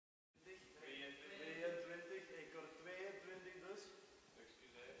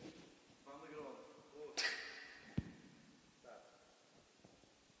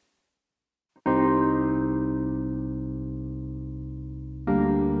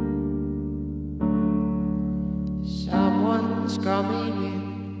Someone's coming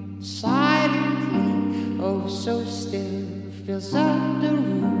in silently, oh so still, fills up the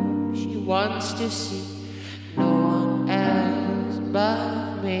room. She wants to see no one else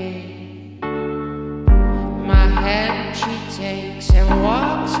but me. My hand she takes and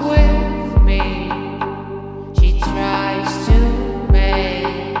walks with me. She tries to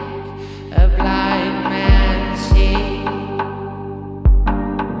make a blind man see.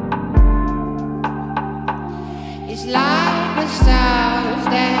 It's like the stars,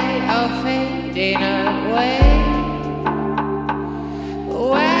 they are fading away.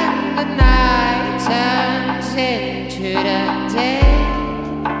 When the night turns into the day,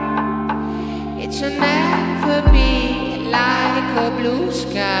 it will never be like a blue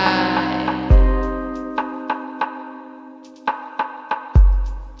sky.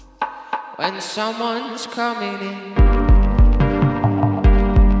 When someone's coming in.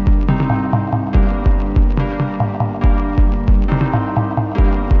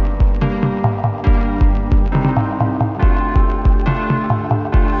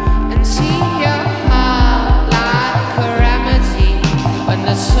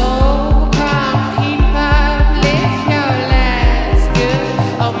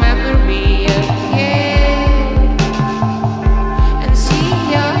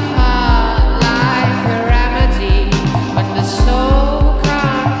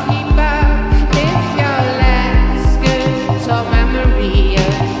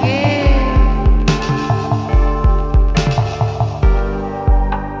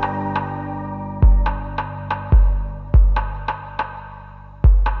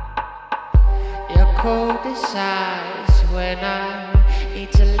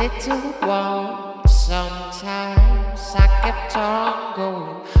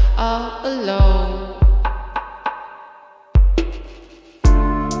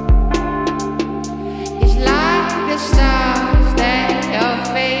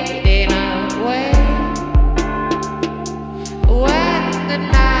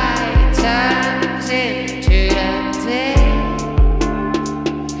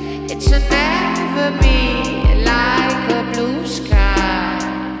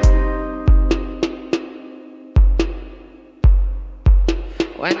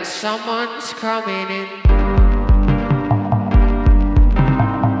 When someone's coming in.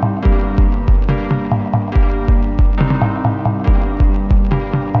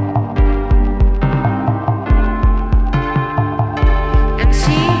 And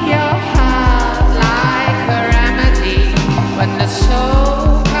see your heart like a remedy. When the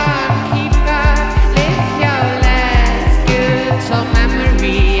soul can't keep up, live your last good till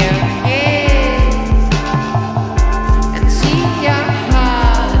memory again. And see your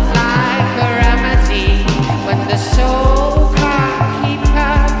when the soul can't keep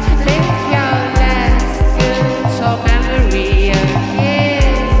up, live your last good soul memory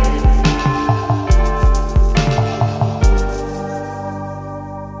again.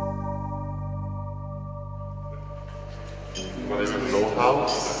 What is it,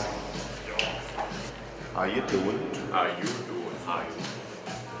 Lohaus? How you doing? How you doing? How you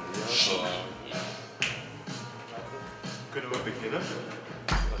doing? Kunnen we beginnen?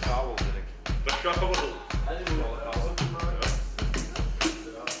 Dat gaan we, denk ik. Dat gaan we doen.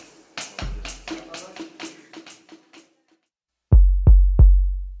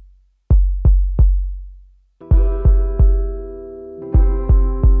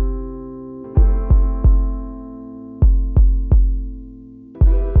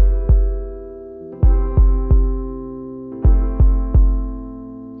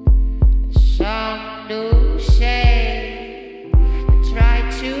 Some do say I try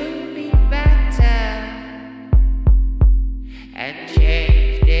to be better.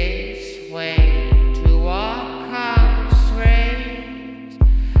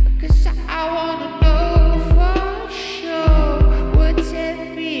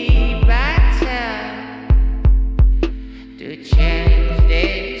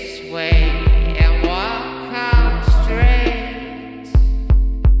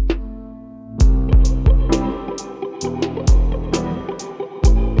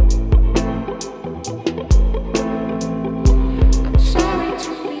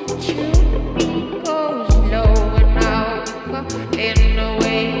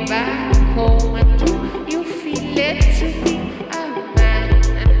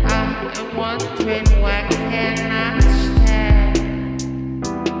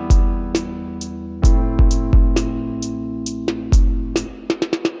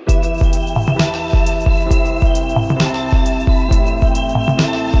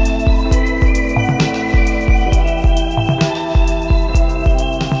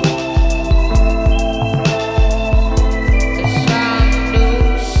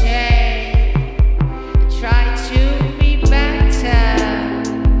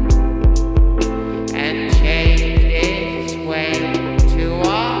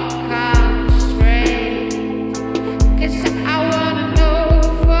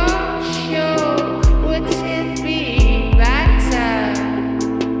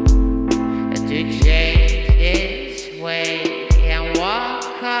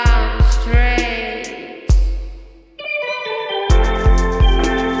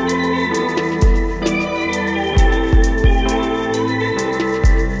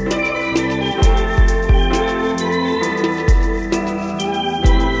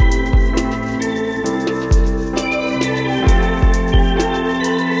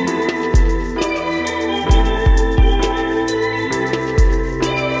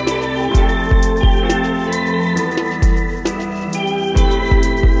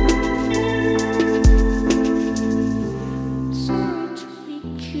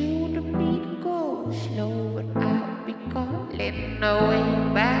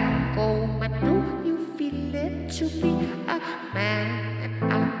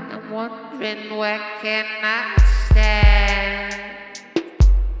 wondering where can I stand?